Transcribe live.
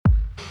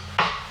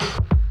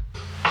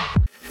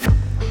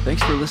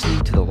Thanks for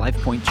listening to the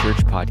LifePoint Church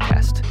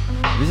podcast.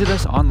 Visit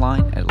us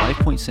online at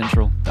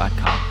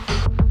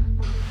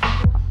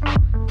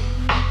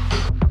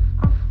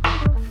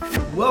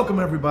lifepointcentral.com. Welcome,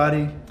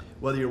 everybody.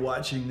 Whether you're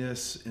watching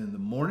this in the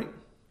morning,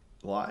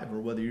 live, or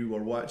whether you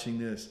are watching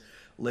this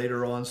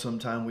later on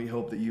sometime, we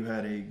hope that you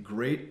had a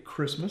great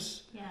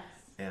Christmas. Yes.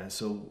 And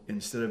so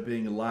instead of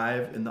being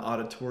live in the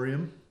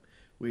auditorium,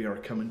 we are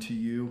coming to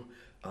you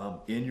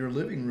in your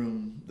living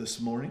room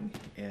this morning.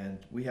 And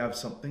we have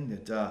something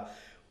that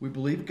we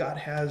believe God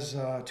has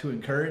to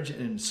encourage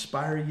and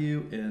inspire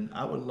you. And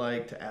I would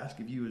like to ask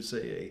if you would say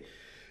a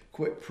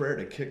quick prayer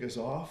to kick us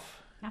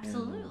off.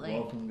 Absolutely.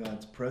 And welcome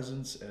God's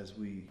presence as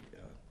we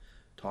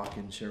talk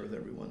and share with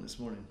everyone this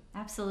morning.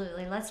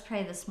 Absolutely. Let's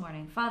pray this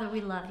morning. Father,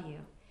 we love you.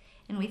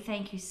 And we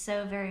thank you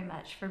so very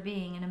much for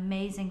being an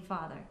amazing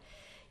Father.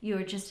 You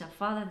are just a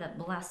Father that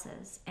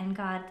blesses. And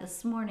God,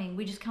 this morning,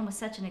 we just come with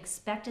such an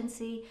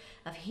expectancy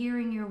of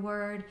hearing your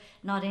word,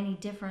 not any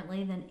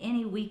differently than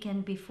any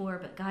weekend before.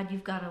 But God,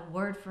 you've got a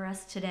word for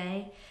us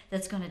today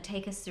that's going to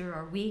take us through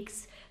our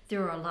weeks,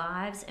 through our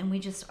lives. And we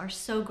just are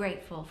so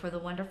grateful for the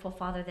wonderful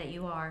Father that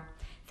you are.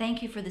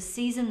 Thank you for the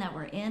season that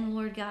we're in,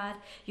 Lord God.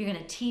 You're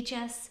going to teach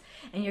us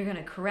and you're going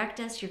to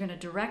correct us. You're going to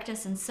direct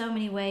us in so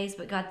many ways.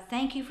 But God,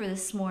 thank you for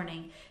this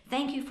morning.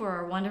 Thank you for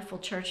our wonderful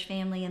church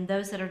family and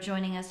those that are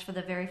joining us for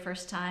the very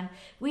first time.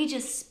 We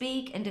just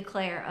speak and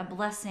declare a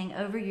blessing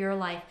over your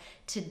life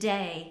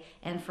today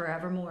and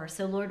forevermore.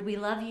 So Lord, we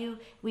love you,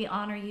 we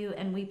honor you,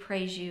 and we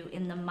praise you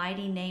in the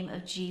mighty name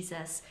of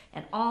Jesus.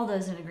 And all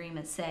those in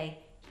agreement say,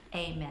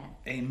 amen.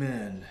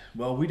 Amen.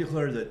 Well, we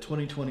declare that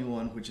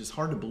 2021, which is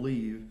hard to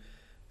believe,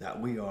 that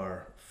we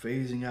are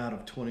phasing out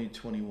of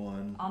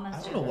 2021. Almost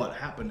I don't know what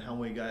happened, how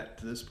we got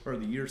to this part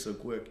of the year so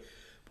quick,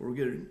 but we're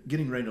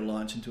getting ready to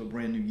launch into a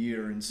brand new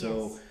year. And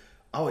so Yes.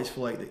 I always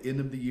feel like the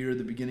end of the year,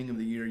 the beginning of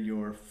the year,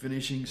 you're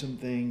finishing some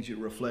things, you're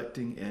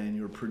reflecting, and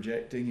you're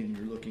projecting, and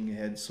you're looking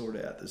ahead sort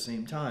of at the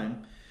same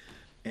time.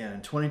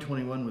 And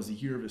 2021 was the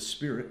year of His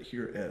Spirit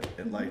here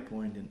at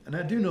LifePoint. And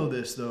I do know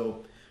this,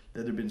 though,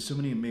 that there have been so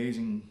many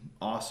amazing,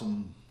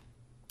 awesome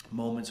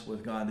moments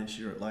with God this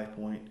year at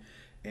LifePoint.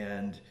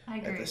 And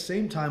at the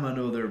same time, I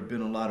know there have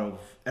been a lot of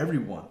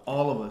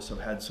all of us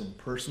have had some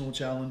personal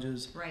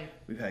challenges. Right.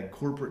 We've had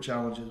corporate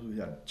challenges. We've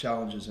had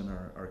challenges in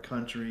our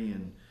country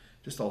and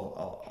just a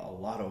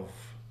lot of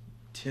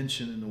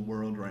tension in the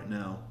world right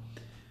now.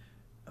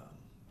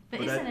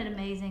 But isn't it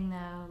amazing,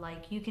 though?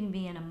 Like, you can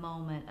be in a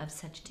moment of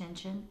such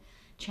tension,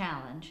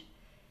 challenge,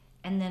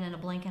 and then in a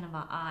blinking of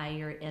an eye,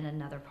 you're in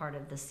another part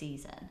of the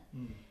season.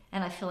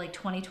 And I feel like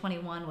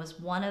 2021 was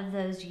one of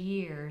those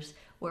years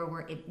where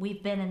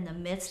we've been in the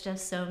midst of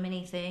so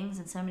many things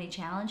and so many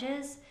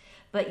challenges,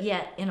 but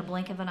yet in a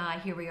blink of an eye,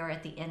 here we are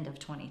at the end of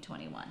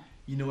 2021.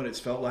 You know what it's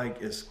felt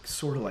like? It's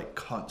sort of like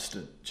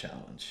constant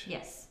challenge.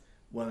 Yes.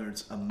 Whether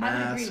it's a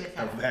mask,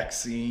 a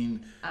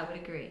vaccine, I would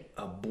agree.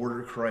 A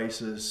border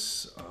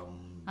crisis.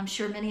 I'm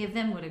sure many of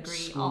them would agree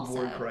school also.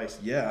 Board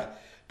crisis, yeah.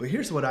 But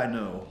here's what I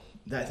know.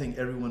 That I think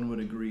everyone would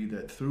agree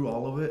that through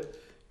all of it,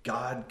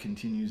 God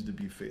continues to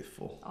be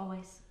faithful.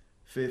 Always.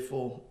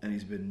 Faithful, and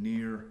He's been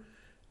near,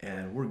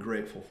 and we're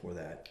grateful for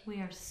that.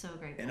 We are so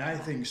grateful. And I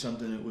think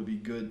something that would be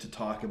good to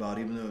talk about,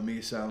 even though it may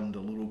sound a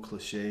little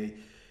cliche,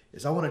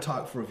 is I want to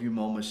talk for a few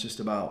moments just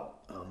about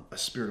a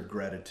spirit of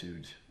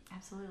gratitude.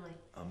 Absolutely.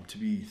 To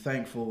be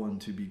thankful and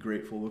to be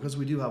grateful, because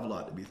we do have a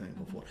lot to be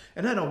thankful for.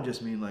 And I don't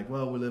just mean like,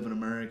 well, we live in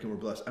America, we're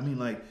blessed. I mean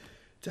like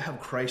to have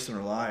Christ in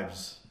our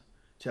lives,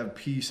 to have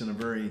peace in a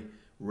very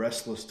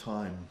restless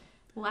time.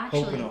 Well,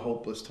 actually, hope in a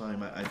hopeless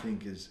time, I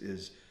think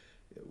is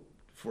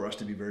for us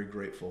to be very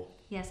grateful.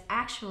 Yes,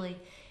 actually,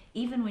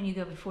 even when you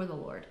go before the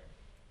Lord,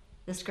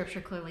 the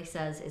scripture clearly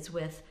says it's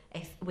with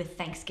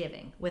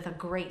thanksgiving, with a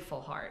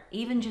grateful heart.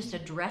 Even just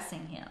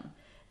addressing Him,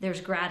 there's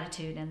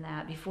gratitude in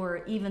that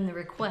before even the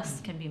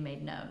requests can be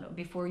made known,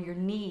 before your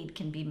need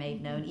can be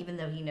made known, even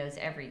though He knows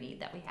every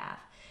need that we have.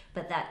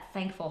 But that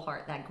thankful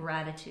heart, that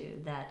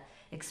gratitude, that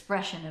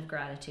expression of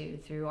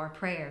gratitude through our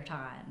prayer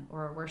time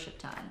or our worship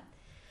time.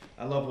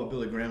 I love what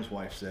Billy Graham's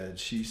wife said.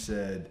 She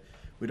said,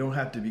 we don't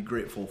have to be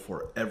grateful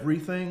for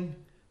everything,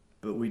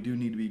 but we do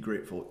need to be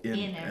grateful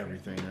in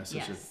everything. That's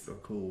such a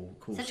cool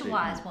Such statement. a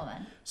wise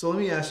woman. So let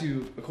me ask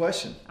you a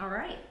question. All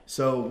right.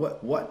 So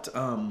what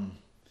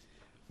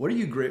are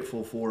you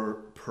grateful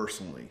for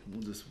personally?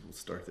 We'll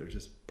start there,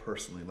 just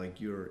personally, like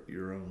your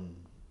own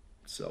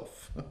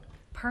self.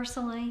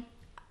 Personally,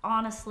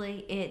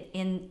 honestly,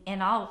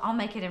 I'll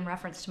make it in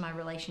reference to my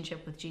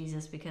relationship with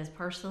Jesus, because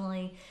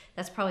personally,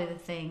 that's probably the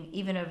thing,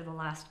 even over the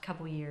last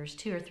couple years,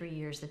 2 or 3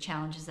 years, the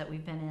challenges that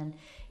we've been in,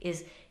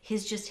 is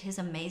his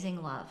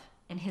amazing love,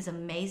 and His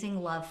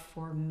amazing love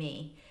for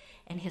me,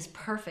 and His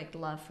perfect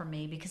love for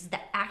me, because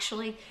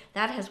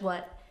that is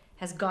what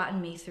has gotten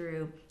me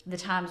through the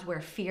times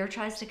where fear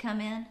tries to come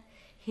in.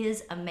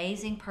 His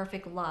amazing,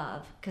 perfect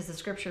love, because the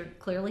scripture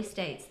clearly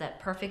states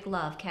that perfect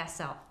love casts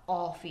out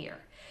all fear.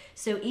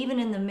 So even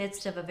in the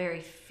midst of a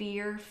very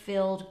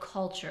fear-filled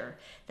culture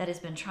that has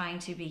been trying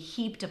to be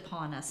heaped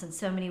upon us in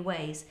so many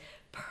ways,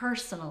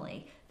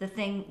 personally, the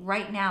thing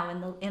right now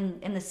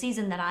in the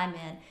season that I'm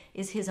in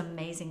is his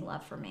amazing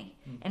love for me.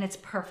 And it's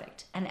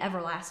perfect and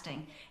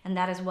everlasting. And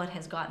that is what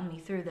has gotten me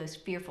through those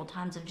fearful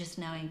times of just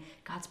knowing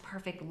God's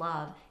perfect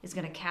love is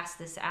going to cast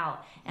this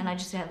out. And I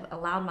just have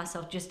allowed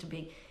myself just to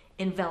be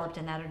enveloped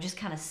in that, or just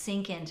kind of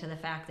sink into the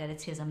fact that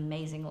it's his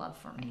amazing love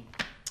for me.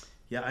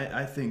 Yeah,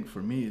 I think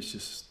for me, it's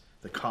just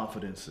the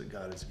confidence that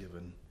God has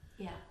given.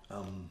 Yeah.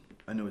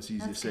 I know it's easy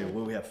That's to say, good.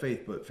 well, we have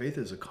faith, but faith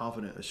is a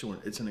confident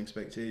assurance. It's an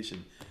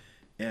expectation.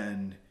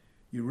 And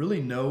you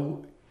really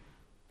know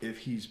if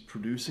he's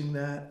producing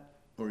that,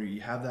 or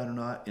you have that or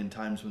not, in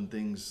times when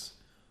things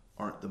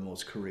aren't the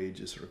most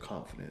courageous or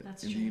confident.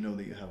 That's and true. you know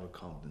that you have a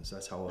confidence.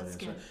 That's how it That's is.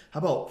 good. How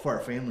about for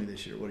our family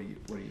this year? What are you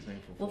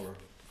thankful Well, for?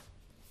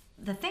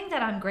 The thing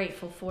that I'm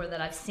grateful for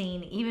that I've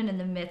seen, even in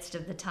the midst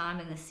of the time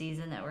and the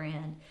season that we're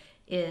in,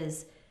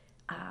 is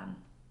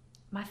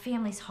my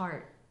family's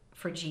heart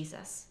for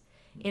Jesus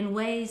in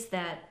ways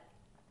that,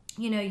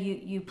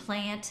 you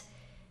plant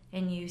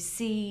and you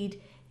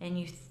seed and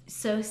you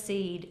sow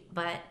seed,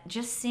 but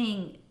just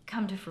seeing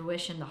come to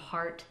fruition the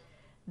heart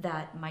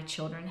that my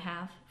children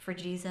have for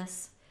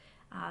Jesus.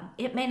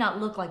 It may not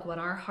look like what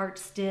our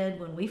hearts did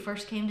when we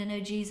first came to know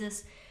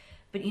Jesus,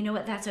 but you know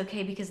what? That's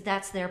okay, because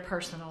that's their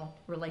personal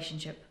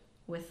relationship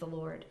with the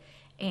Lord.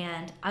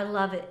 And I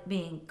love it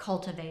being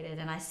cultivated,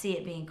 and I see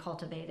it being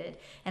cultivated.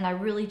 And I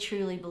really,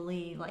 truly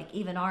believe, like,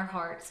 even our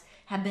hearts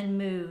have been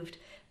moved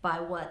by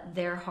what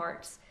their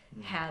hearts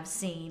have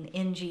seen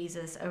in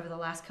Jesus over the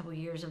last couple of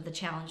years of the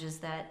challenges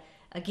that,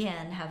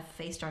 again, have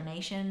faced our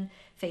nation,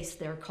 faced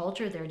their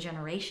culture, their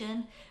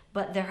generation,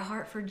 but their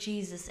heart for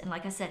Jesus. And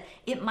like I said,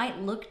 it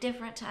might look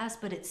different to us,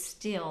 but it's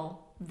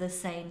still the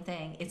same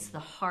thing. It's the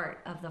heart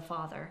of the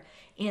Father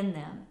in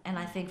them. And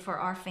I think for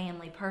our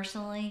family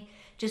personally,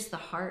 just the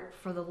heart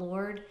for the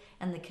Lord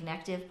and the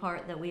connective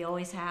part that we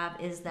always have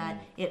is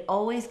that it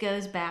always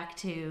goes back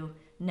to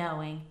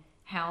knowing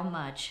how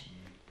much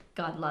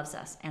God loves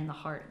us and the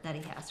heart that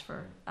he has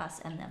for us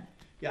and them.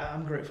 Yeah,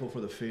 I'm grateful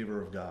for the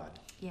favor of God,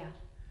 Yeah.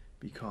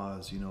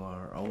 because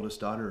our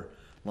oldest daughter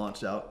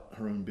launched out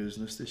her own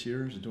business this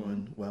year. Is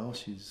doing well.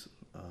 She's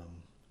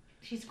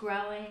She's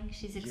growing,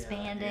 she's Yeah,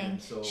 expanding,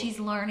 and so- she's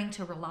learning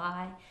to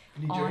rely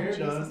need your on hair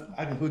Jesus. done.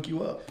 I can hook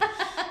you up.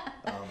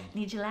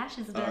 Need your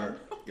lashes done. Our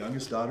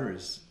youngest daughter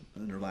is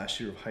in her last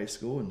year of high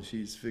school, and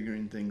she's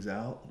figuring things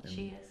out. And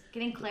She is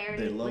getting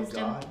clarity, they love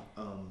wisdom.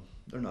 God.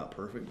 They're not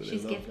perfect, but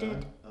She's they love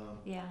gifted. God.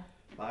 Yeah.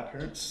 My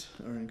parents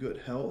are in good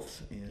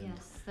health, and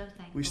Yes. So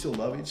thankful. we still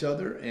love each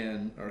other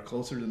and are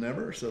closer than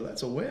ever. So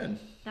that's a win.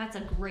 That's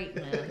a great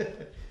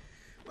win.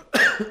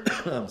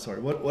 I'm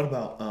sorry. What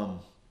about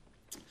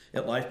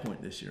at Life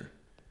Point this year?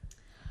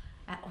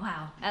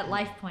 At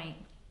Life Point,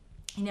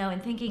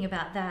 and thinking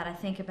about that, I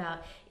think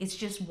about it's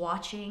just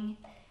watching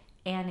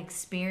and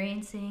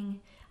experiencing.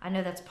 I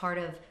know that's part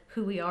of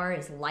who we are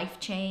is life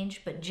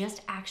change, but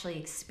just actually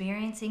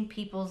experiencing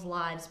people's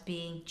lives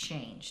being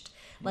changed.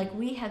 Like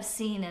we have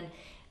seen,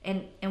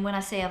 and when I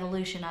say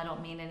evolution, I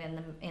don't mean it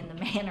in the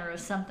manner of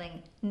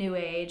something new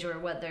age or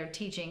what they're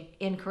teaching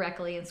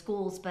incorrectly in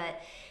schools,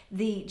 but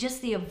the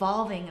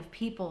evolving of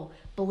people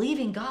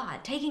believing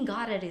God, taking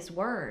God at his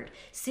word,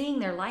 seeing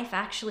their life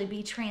actually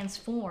be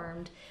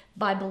transformed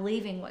by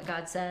believing what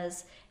God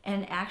says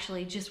and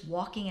actually just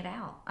walking it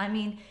out. I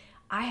mean,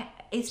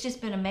 it's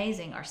just been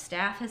amazing. Our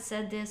staff has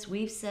said this,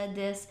 we've said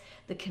this,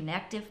 the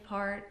connective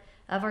part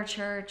of our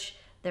church,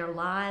 their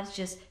lives,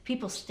 just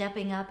people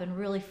stepping up and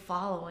really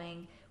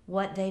following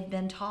what they've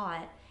been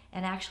taught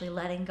and actually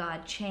letting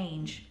God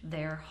change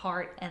their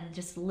heart and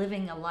just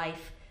living a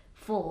life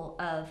full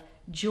of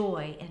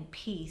joy and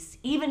peace,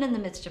 even in the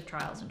midst of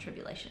trials and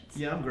tribulations.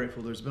 Yeah, I'm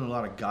grateful. There's been a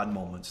lot of God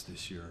moments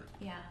this year.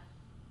 Yeah.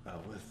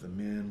 With the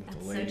men, with That's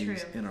the so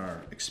ladies, true. in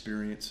our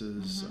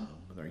experiences,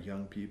 with our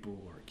young people,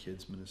 our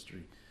kids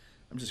ministry.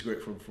 I'm just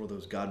grateful for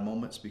those God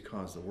moments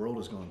because the world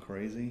is going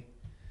crazy.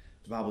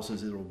 The Bible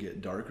says it'll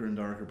get darker and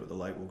darker, but the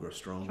light will grow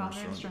stronger and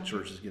Stronger and stronger. The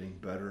stronger. church is getting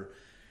better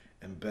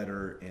and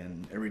better,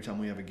 and every time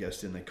we have a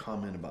guest in, they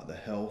comment about the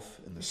health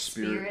and the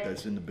spirit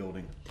that's in the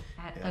building.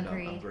 And I'm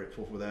Agreed.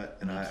 grateful for that,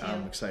 and Me too.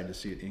 I'm excited to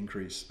see it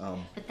increase.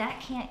 But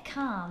that can't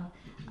come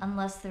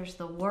unless there's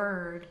the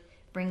word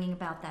bringing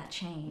about that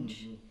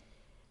change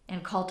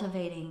and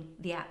cultivating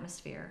the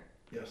atmosphere.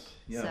 Yes.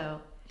 Yeah.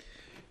 So,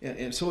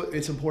 And so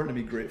it's important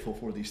to be grateful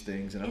for these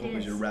things. And I It hope as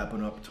is. you're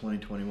wrapping up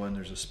 2021,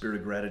 there's a spirit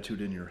of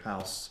gratitude in your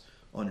house,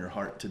 on your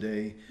heart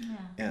today. yeah.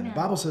 And Amen. the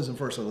Bible says in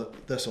 1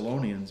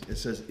 Thessalonians, it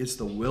says it's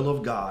the will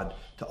of God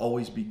to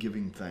always be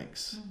giving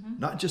thanks.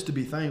 Not just to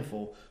be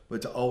thankful,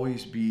 but to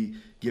always be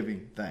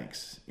giving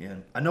thanks.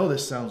 And I know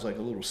this sounds like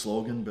a little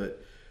slogan,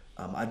 but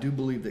I do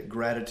believe that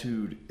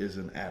gratitude is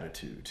an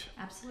attitude.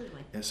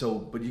 Absolutely. And so,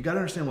 but you got to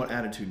understand what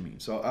attitude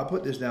means. So I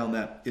put this down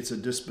that it's a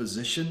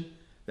disposition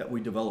that we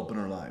develop in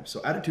our lives.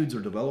 So attitudes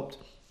are developed.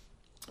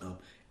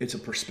 It's a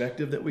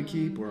perspective that we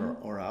keep, or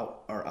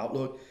our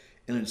outlook,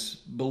 and it's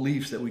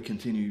beliefs that we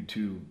continue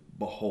to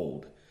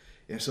behold.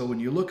 And so when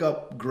you look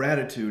up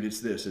gratitude, it's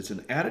this. It's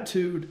an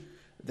attitude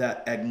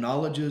that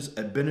acknowledges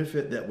a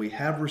benefit that we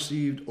have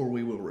received or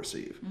we will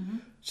receive.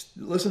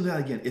 Listen to that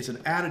again. It's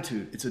an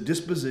attitude, it's a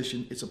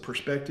disposition, it's a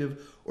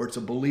perspective, or it's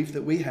a belief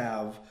that we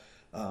have,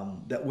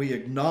 that we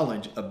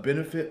acknowledge a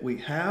benefit we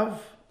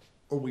have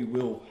or we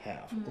will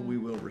have or we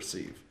will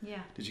receive.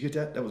 Yeah. Did you get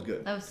that? That was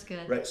good. That was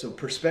good. Right? So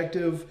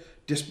perspective,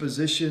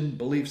 disposition,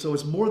 belief. So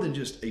it's more than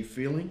just a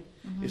feeling.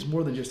 It's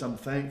more than just I'm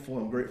thankful,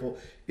 I'm grateful.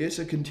 It's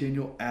a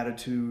continual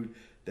attitude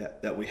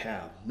that we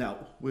have. Now,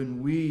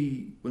 when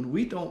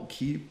we don't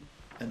keep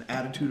an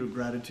attitude of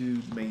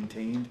gratitude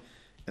maintained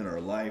in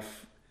our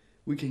life,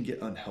 we can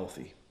get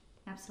unhealthy.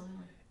 Absolutely.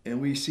 And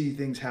we see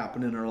things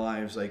happen in our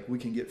lives, like we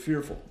can get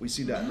fearful. We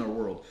see that in our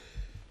world.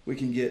 We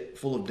can get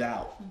full of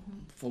doubt,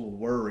 full of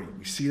worry.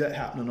 We see that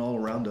happening all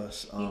around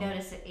us. You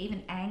notice it,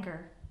 even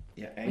anger.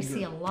 Yeah, anger. We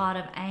see a lot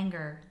of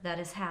anger that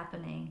is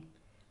happening,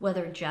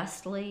 whether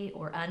justly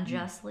or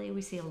unjustly.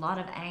 We see a lot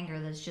of anger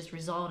that's just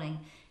resulting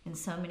in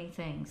so many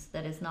things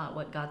that is not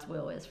what God's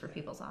will is for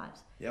people's lives.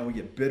 Yeah, we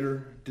get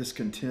bitter,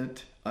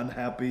 discontent,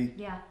 unhappy,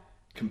 Yeah.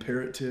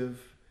 comparative.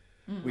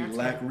 We that's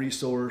lack good.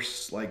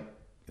 resources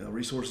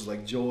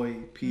like joy,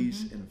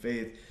 peace, and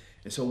faith.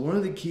 And so one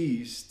of the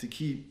keys to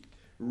keep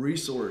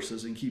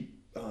resources and keep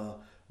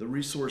the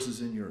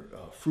resources in your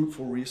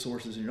fruitful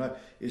resources in your life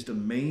is to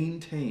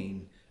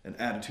maintain an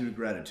attitude of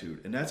gratitude.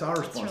 And that's our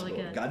Really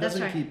responsibility. good. God That's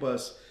doesn't right. keep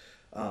us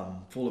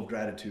full of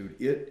gratitude.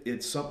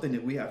 It's something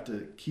that we have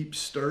to keep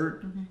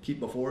stirred,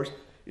 keep before us.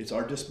 It's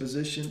our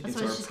disposition. That's it's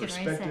what I our was just getting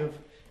ready to say.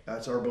 perspective.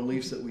 That's our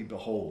beliefs that we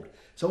behold.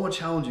 So I want to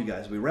challenge you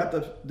guys. We wrapped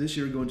up this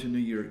year going to a new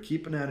year.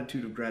 Keep an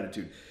attitude of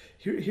gratitude.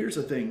 Here's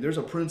the thing. There's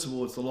a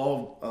principle. It's the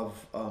law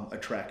of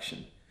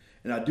attraction.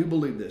 And I do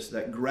believe this,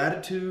 that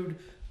gratitude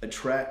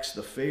attracts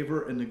the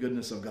favor and the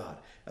goodness of God.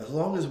 As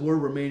long as we're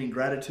remaining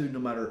gratitude, no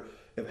matter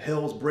if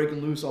hell's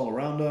breaking loose all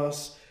around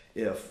us,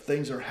 if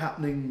things are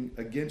happening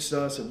against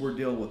us, if we're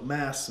dealing with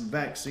masks and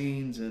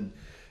vaccines and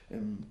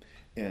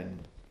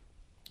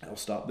I'll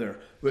stop there.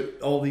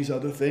 But all these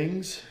other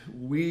things,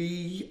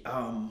 we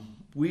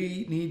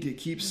need to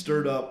keep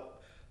stirred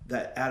up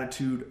that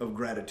attitude of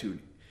gratitude.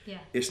 Yeah.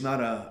 It's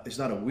not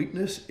a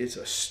weakness, it's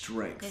a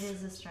strength. It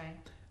is a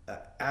strength.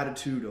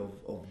 Attitude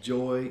of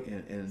joy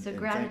and So and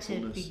gratitude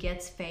thankfulness.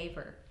 begets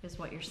favor, is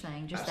what you're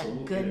saying. Just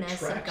Absolutely. that goodness It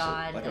of attracts it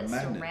God like a that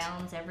magnet.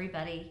 surrounds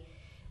everybody.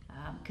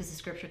 Because the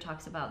scripture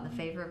talks about the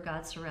favor of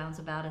God surrounds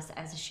about us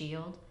as a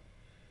shield.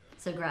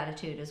 So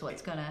gratitude is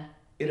what's going to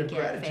And if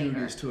beget gratitude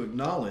favor. is to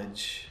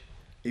acknowledge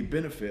a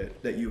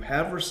benefit that you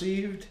have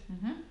received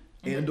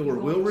and that or you're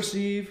will going to-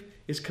 receive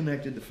is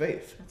connected to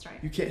faith. That's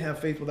right. You can't have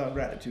faith without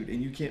gratitude,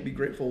 and you can't be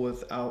grateful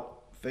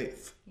without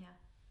faith. Yeah.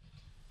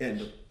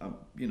 And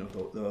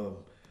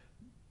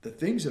the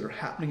things that are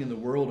happening in the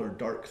world are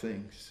dark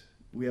things.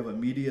 We have a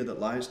media that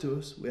lies to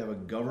us. We have a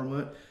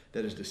government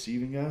that is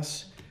deceiving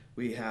us.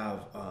 We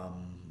have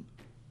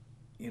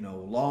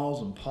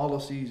laws and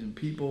policies and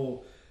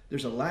people.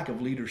 There's a lack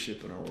of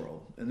leadership in our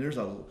world, and there's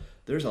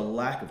a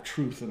lack of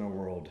truth in our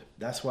world.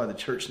 That's why the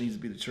church needs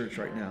to be the church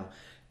right now,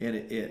 and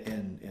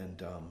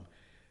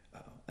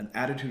an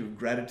attitude of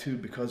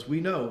gratitude, because we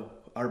know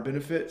our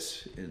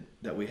benefits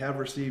that we have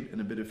received and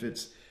the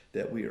benefits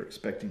that we are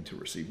expecting to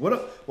receive. What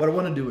I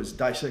want to do is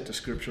dissect the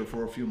scripture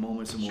for a few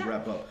moments, and we'll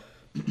wrap up.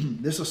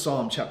 This is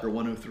Psalm chapter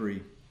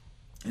 103.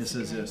 It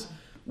says this: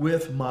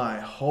 "With my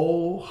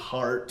whole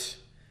heart,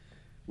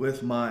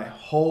 with my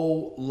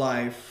whole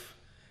life,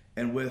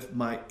 and with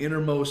my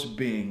innermost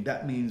being,"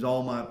 that means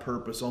all my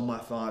purpose, all my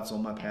thoughts, all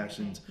my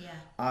passions, Yeah.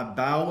 "I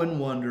bow in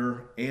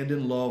wonder and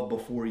in love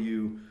before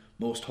you,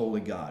 most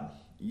holy God.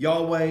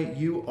 Yahweh,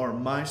 you are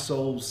my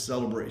soul's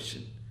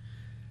celebration.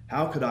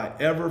 How could I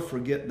ever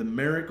forget the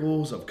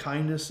miracles of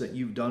kindness that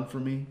you've done for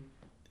me?"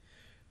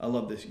 I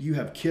love this. "You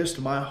have kissed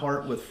my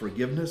heart with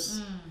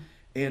forgiveness,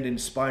 and in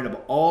spite of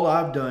all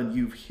I've done,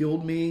 you've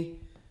healed me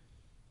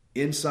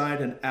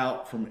inside and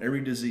out from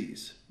every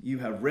disease. You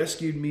have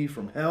rescued me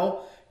from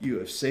hell. You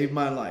have saved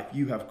my life.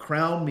 You have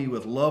crowned me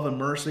with love and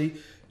mercy.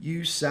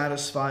 You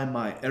satisfy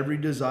my every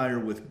desire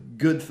with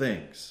good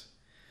things.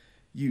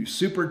 You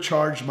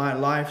supercharge my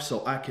life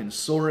so I can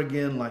soar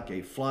again like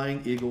a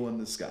flying eagle in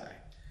the sky."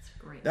 It's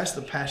great. That's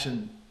the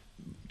Passion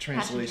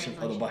translation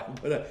of the translation. Bible.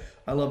 But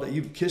I love that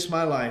you've kissed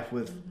my life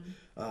with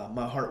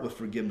my heart with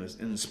forgiveness.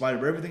 And in spite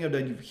of everything I've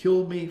done, you've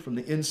healed me from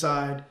the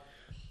inside.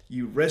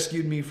 You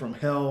rescued me from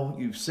hell.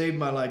 You've saved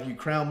my life. You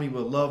crowned me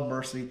with love,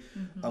 mercy,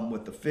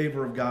 with the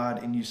favor of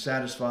God, and you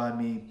satisfy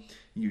me.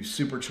 You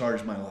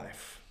supercharge my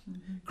life.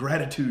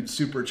 Gratitude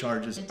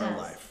supercharges It our does.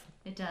 life.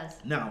 It does.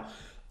 Now,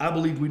 I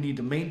believe we need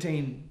to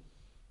maintain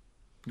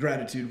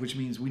gratitude, which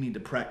means we need to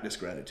practice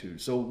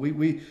gratitude. So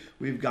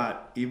we've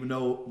got, even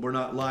though we're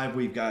not live,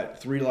 we've got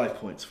 3 life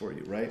points for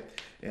you, right?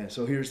 And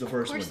so here's the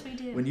first one. course we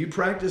do. When you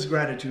practice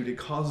gratitude, it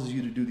causes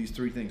you to do these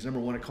 3 things. Number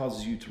 1, it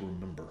causes you to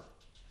remember.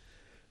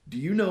 Do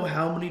you know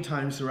how many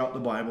times throughout the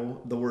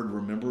Bible the word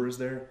remember is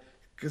there?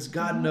 Because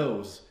God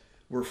knows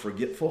we're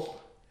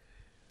forgetful.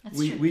 That's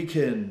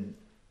true.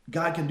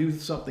 God can do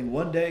something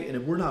one day, and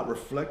if we're not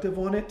reflective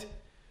on it,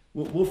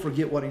 we'll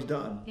forget what he's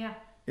done. Yeah.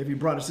 If he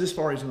brought us this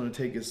far, he's going to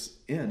take us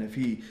in. If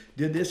he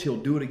did this, he'll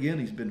do it again.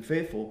 He's been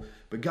faithful.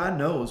 But God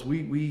knows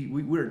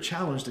we're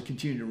challenged to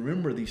continue to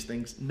remember these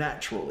things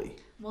naturally.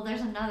 Well,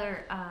 there's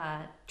another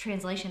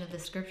translation of the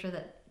scripture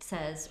that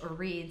says or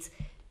reads,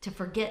 to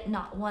forget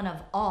not one of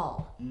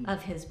all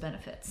of his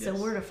benefits. Yes.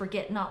 So we're to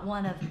forget not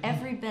one of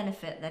every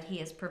benefit that he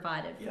has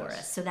provided for Yes.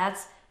 us. So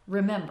that's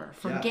remember.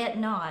 Forget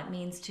not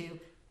means to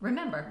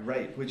remember.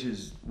 Right, which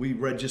is, we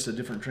read just a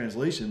different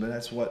translation, but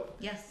that's what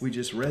Yes. we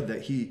just read,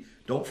 that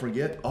don't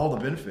forget all the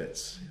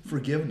benefits.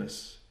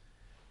 Forgiveness.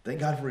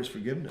 Thank God for his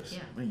forgiveness. Yeah.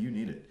 Man, you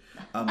need it.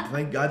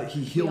 Thank God that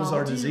he heals all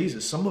our do.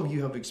 diseases. Some of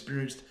you have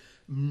experienced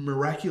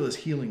miraculous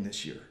healing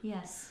this year.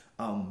 Yes.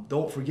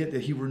 Don't forget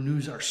that he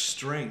renews our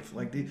strength.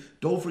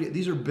 Don't forget,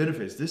 these are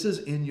benefits. This is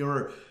in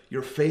your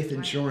faith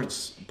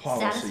insurance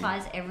policy.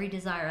 Satisfies every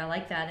desire. I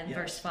like that in Yes.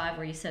 verse 5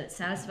 where you said it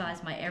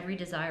satisfies my every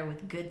desire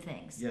with good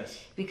things. Yes.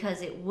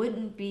 Because it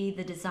wouldn't be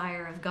the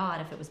desire of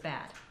God if it was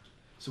bad.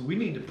 So we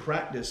need to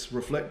practice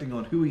reflecting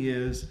on who he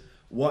is,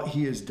 what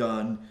he has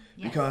done,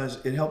 Yes.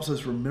 because it helps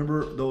us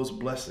remember those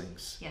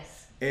blessings.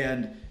 Yes.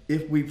 And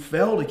if we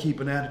fail to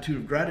keep an attitude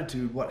of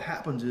gratitude, what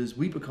happens is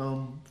we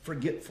become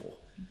forgetful.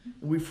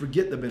 And we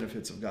forget the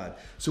benefits of God.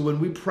 So when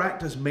we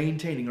practice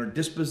maintaining our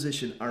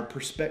disposition, our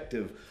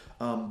perspective,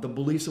 the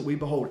beliefs that we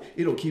behold,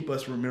 it'll keep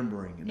us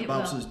remembering. And the It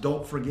Bible will. says,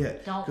 don't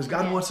forget. Don't Because God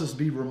forget. wants us to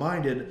be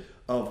reminded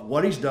of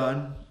what he's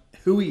done,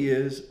 who he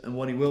is, and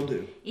what he will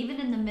do. Even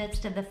in the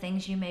midst of the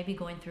things you may be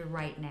going through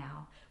right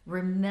now,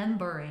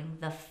 remembering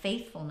the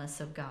faithfulness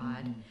of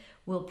God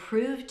will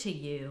prove to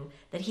you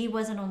that he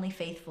wasn't only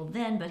faithful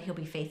then, but he'll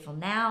be faithful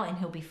now, and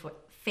he'll be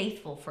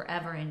faithful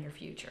forever in your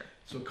future.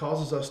 So it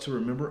causes us to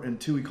remember, and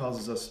two, he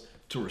causes us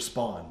to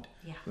respond.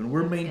 Yeah, When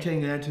we're that's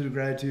maintaining an attitude of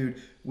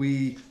gratitude,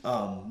 we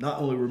not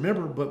only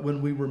remember, but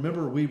when we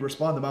remember, we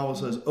respond. The Bible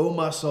says, "Oh,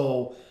 my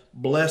soul,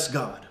 bless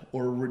God,"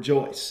 or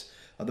rejoice.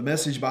 The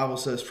Message Bible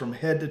says, "From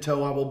head to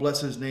toe, I will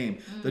bless his name."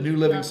 The New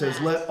Living love says,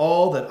 that. "Let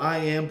all that I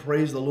am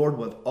praise the Lord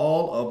with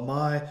all of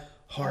my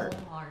heart."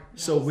 Whole heart,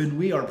 So yes. when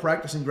we are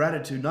practicing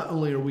gratitude, not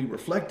only are we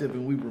reflective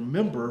and we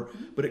remember,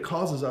 but it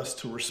causes us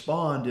to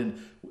respond, and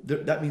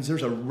that means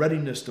there's a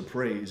readiness to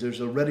praise. There's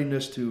a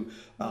readiness to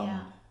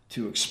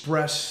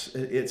express.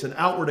 It's an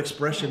outward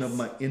expression of Yes.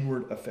 my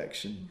inward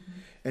affection.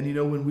 And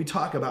when we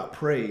talk about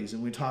praise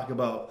and we talk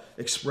about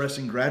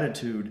expressing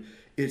gratitude,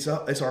 it's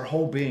our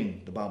whole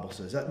being. The Bible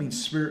says that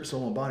means spirit,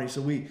 soul, and body.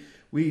 So we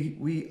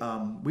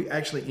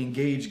actually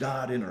engage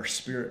God in our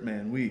spirit,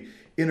 man. We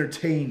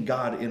entertain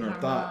God in our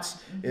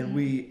thoughts, and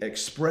we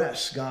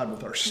express God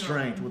with our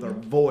strength, with our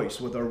voice,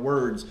 with our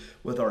words,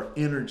 with our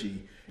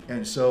energy.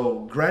 And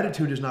so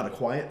gratitude is not a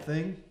quiet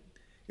thing.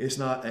 It's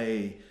not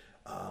a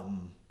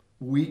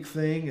weak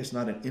thing. It's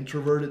not an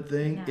introverted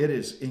thing. No. It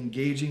is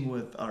engaging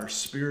with our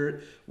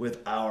spirit, with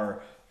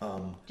our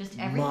Just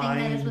everything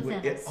mind, that is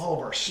within with us. all of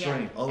our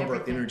strength, all of our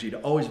everything. energy, to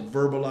always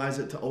verbalize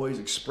it, to always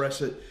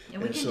express it.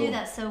 And we can so, do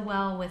that so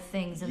well with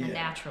things in the Yeah.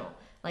 natural,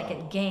 like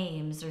at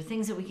games or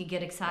things that we could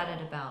get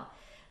excited about.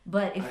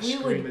 But if I we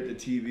scream would, at the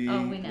TV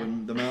Oh, we know.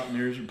 when the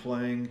Mountaineers are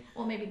playing,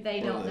 well, maybe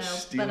they or don't the know,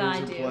 Steelers but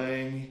I are do.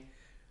 playing.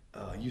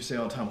 You say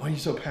all the time, "Why are you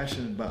so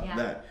passionate about Yeah.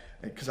 that?"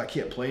 Because I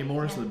can't play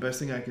more, so Yeah. the best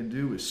thing I can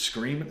do is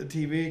scream at the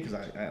TV, because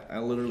I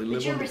literally But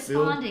live you're on the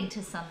field. responding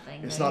to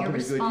something. It's though. not You're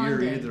been a good year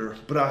responding. either,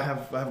 but I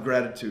have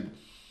gratitude.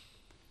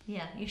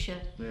 Yeah, you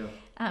should.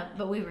 Yeah.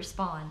 But we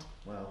respond.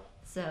 Wow.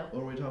 So.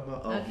 What are we talking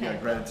about? Oh, Okay. yeah,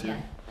 gratitude.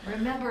 Yeah.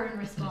 Remember and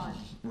respond.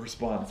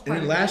 Respond. That's And part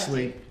then of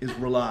lastly is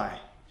rely.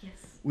 Yes.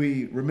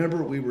 We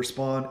remember, we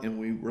respond, and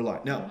we rely.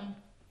 Now,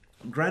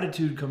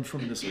 gratitude comes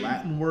from this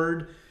Latin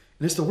word,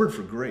 and it's the word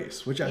for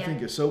grace, which I Yeah.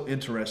 think is so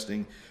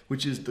interesting,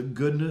 which is the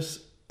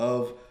goodness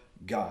of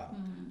God.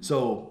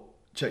 So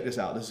check this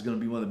out. This is going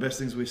to be one of the best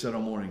things we said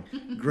all morning.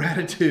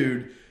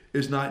 Gratitude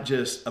is not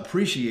just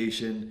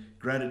appreciation.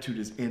 Gratitude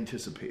is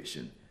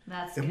anticipation.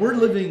 That's If good. we're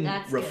living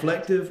That's good.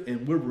 reflective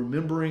and we're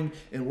remembering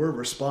and we're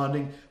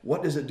responding,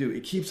 what does it do?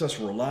 It keeps us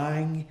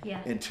relying,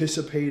 Yeah.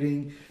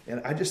 anticipating,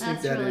 and I just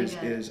think That's that really is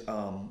good. is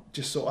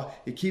just so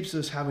it keeps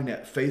us having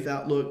that faith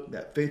outlook,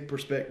 that faith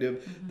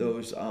perspective,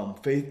 those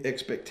faith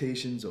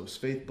expectations, those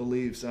faith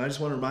beliefs. And I just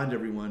want to remind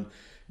everyone,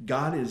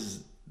 God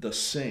is the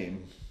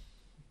same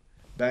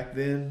back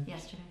then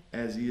Yesterday,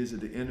 as He is at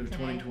the end of Today.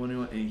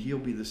 2021, and He'll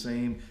be the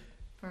same,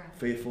 forever,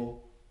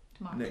 faithful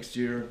tomorrow. next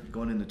year,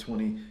 going into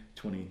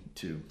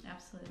 2022.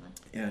 Absolutely.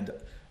 And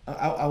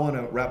I want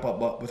to wrap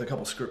up with a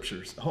couple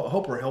scriptures.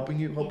 Hope we're helping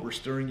you. Hope we're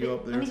stirring you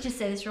up there. Let me just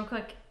say this real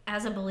quick.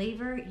 As a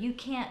believer, you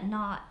can't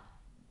not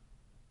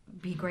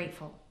be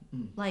grateful.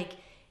 Like,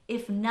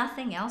 if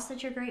nothing else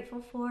that you're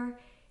grateful for,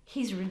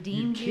 He's You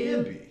redeemed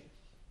can be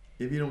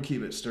if you don't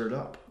keep it stirred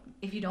up.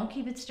 If you don't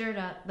keep it stirred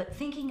up. But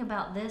thinking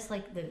about this,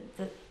 like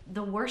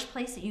the worst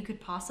place that you could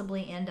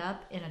possibly end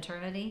up in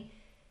eternity,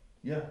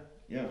 Yeah.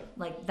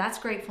 like that's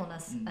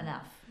gratefulness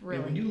enough, really.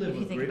 And when you live if you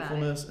with think about it.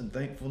 gratefulness and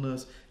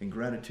thankfulness and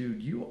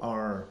gratitude, you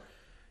are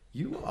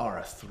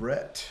a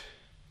threat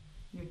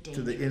You're dangerous.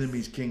 to the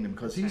enemy's kingdom,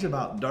 because he's right.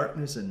 about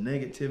darkness and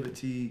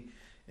negativity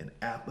and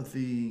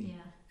apathy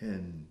Yeah.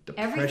 and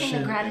Everything depression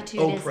that gratitude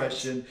and isn't.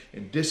 oppression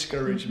and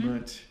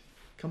discouragement.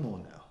 Come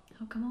on now.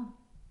 Oh, come on.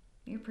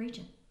 You're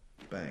preaching.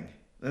 Bang.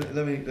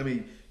 Let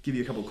me give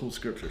you a couple of cool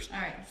scriptures. All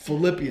right.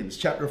 Philippians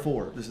chapter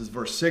 4. This is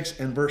verse 6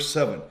 and verse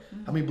 7.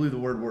 How many believe the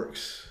word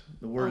works?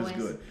 The word Always.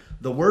 is good.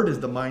 The word is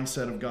the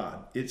mindset of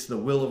God. It's the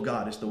will of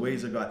God. It's the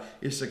ways of God.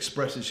 It's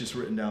expressed. It's just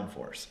written down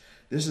for us.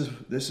 This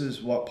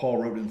is what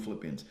Paul wrote in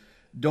Philippians.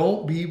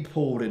 Don't be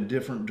pulled in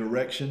different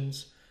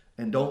directions,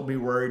 and don't be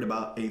worried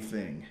about a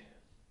thing.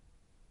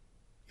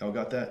 Y'all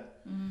got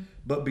that?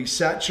 But be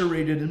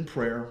saturated in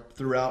prayer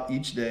throughout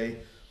each day,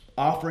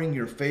 offering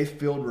your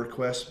faith-filled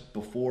requests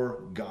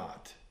before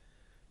God.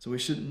 So we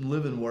shouldn't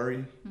live in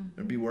worry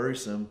or be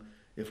worrisome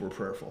if we're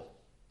prayerful.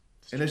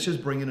 And it's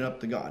just bringing it up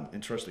to God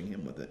and trusting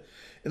Him with it.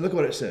 And look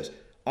what it says.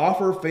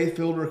 Offer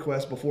faith-filled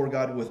requests before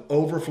God with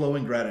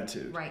overflowing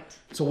gratitude. Right.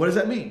 So what does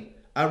that mean?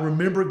 I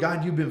remember,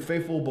 God, you've been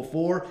faithful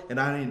before, and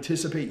I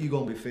anticipate you're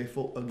going to be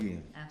faithful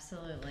again.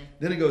 Absolutely.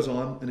 Then it goes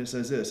on, and it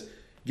says this.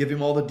 Give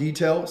Him all the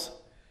details.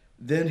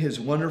 Then His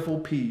wonderful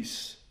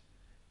peace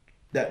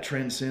that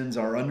transcends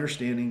our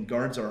understanding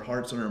guards our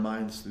hearts and our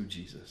minds through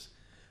Jesus.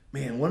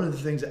 Man, one of the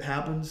things that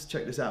happens,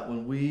 check this out,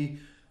 when we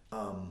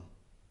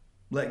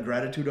let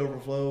gratitude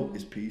overflow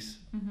is peace.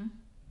 Mm-hmm.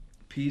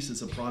 Peace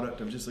is a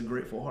product of just a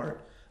grateful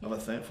heart, of a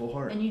thankful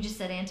heart. And you just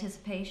said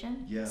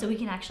anticipation. Yeah. So we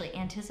can actually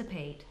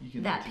anticipate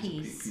that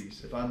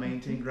peace. If I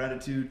maintain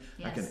gratitude,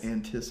 I can Yes.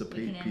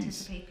 anticipate We can peace.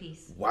 anticipate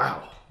peace.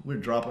 Wow, we're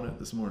dropping it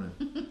this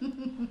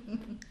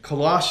morning.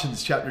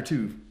 Colossians chapter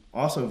 2,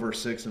 also verse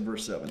 6 and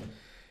verse 7,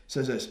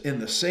 says this. In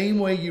the same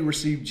way you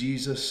received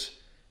Jesus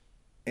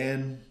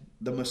and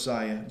the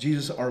Messiah,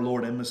 Jesus our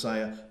Lord and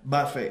Messiah,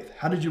 by faith.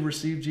 How did you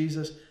receive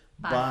Jesus?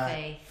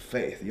 By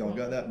faith. Y'all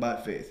got that? By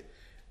faith.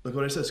 Look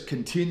what it says.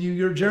 Continue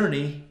your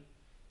journey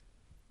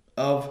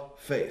of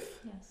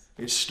faith. Yes.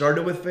 It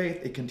started with faith.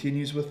 It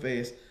continues with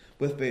faith.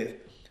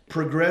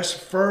 Progress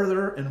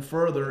further and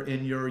further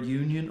in your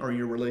union or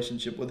your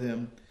relationship with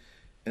Him.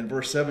 And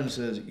verse 7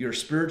 says, your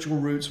spiritual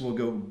roots will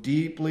go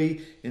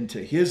deeply into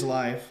His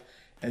life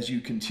as you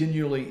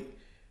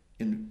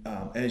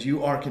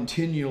are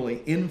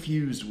continually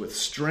infused with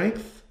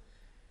strength,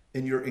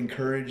 and you're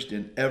encouraged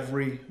in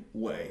every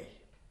way.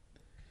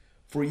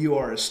 For you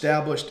are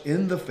established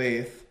in the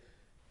faith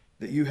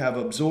that you have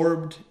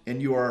absorbed,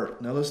 and you are,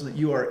 now listen, that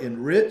you are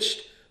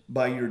enriched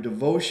by your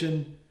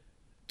devotion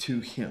to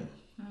Him.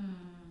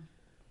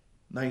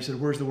 Now you said,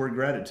 where's the word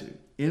gratitude?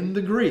 In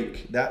the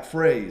Greek, that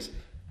phrase,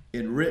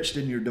 enriched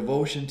in your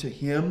devotion to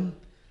Him,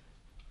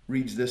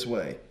 reads this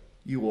way.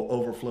 You will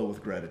overflow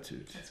with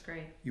gratitude. That's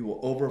great. You will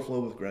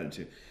overflow with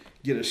gratitude.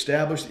 Get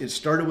established. It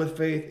started with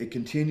faith. It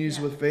continues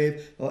with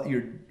faith.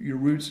 Your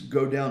roots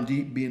go down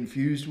deep. Be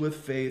infused with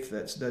faith.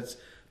 That's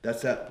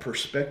that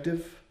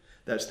perspective.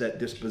 That's that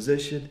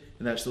disposition.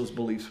 And that's those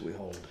beliefs we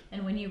hold.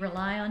 And when you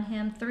rely on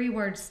Him, 3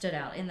 words stood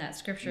out in that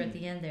scripture at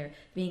the end there.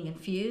 Being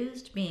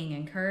infused, being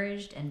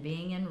encouraged, and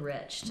being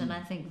enriched. And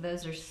I think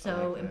those are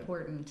so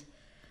important.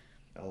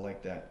 I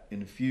like that.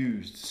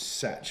 Infused,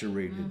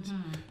 saturated.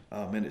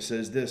 And it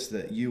says this,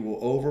 that you will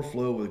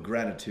overflow with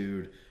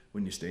gratitude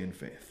when you stay in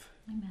faith.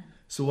 Amen.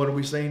 So what are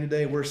we saying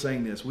today? We're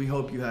saying this. We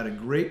hope you had a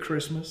great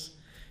Christmas.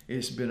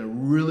 It's been a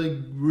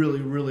really,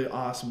 really, really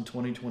awesome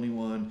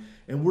 2021.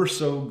 And we're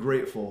so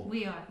grateful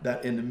We are.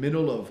 that in the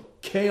middle of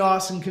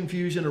chaos and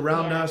confusion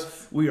around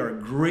us, we are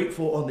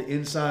grateful on the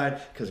inside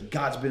because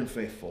God's been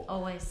faithful.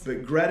 Always.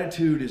 But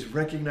gratitude is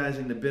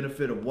recognizing the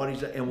benefit of what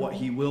He's done and what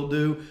He will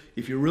do.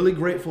 If you're really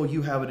grateful,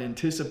 you have an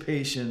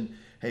anticipation.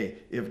 Hey,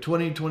 if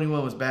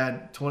 2021 was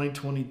bad,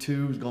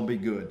 2022 is going to be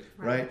good,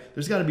 right?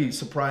 There's got to be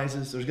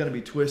surprises. There's got to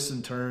be twists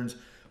and turns.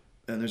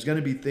 And there's going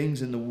to be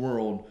things in the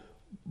world.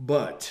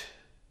 But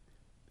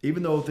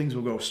even though things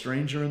will go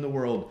stranger in the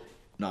world,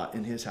 not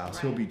in His house.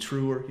 Right. He'll be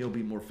truer. He'll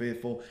be more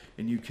faithful.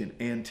 And you can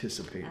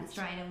anticipate That's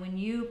it. right. And when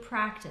you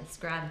practice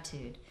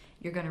gratitude,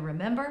 you're going to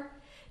remember,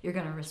 you're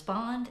going to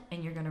respond,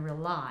 and you're going to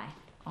rely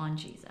on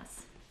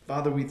Jesus.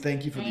 Father, we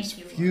thank you for Thank these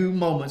you, Lord. few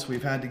moments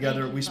we've had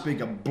together. Thank you, We speak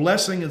a Father.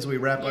 blessing as we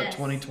wrap up Yes.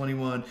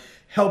 2021.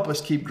 Help us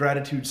keep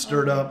gratitude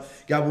stirred up.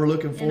 God, we're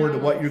looking forward to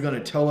our what lives. you're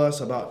going to tell us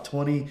about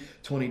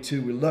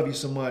 2022. We love you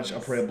so much. I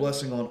Yes. pray a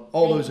blessing on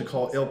all Thank those who you,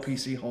 call Jesus.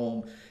 LPC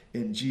home.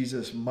 In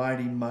Jesus'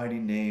 mighty, mighty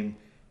name,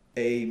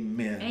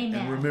 amen. Amen.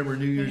 And remember,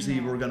 New Year's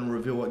Amen. Eve, we're going to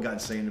reveal what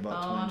God's saying about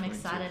Oh, I'm 2022.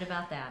 excited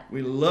about that.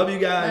 We love you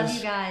guys. Love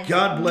you guys.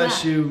 God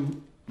bless Mwah.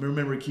 you.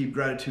 Remember, keep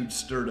gratitude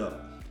stirred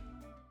up.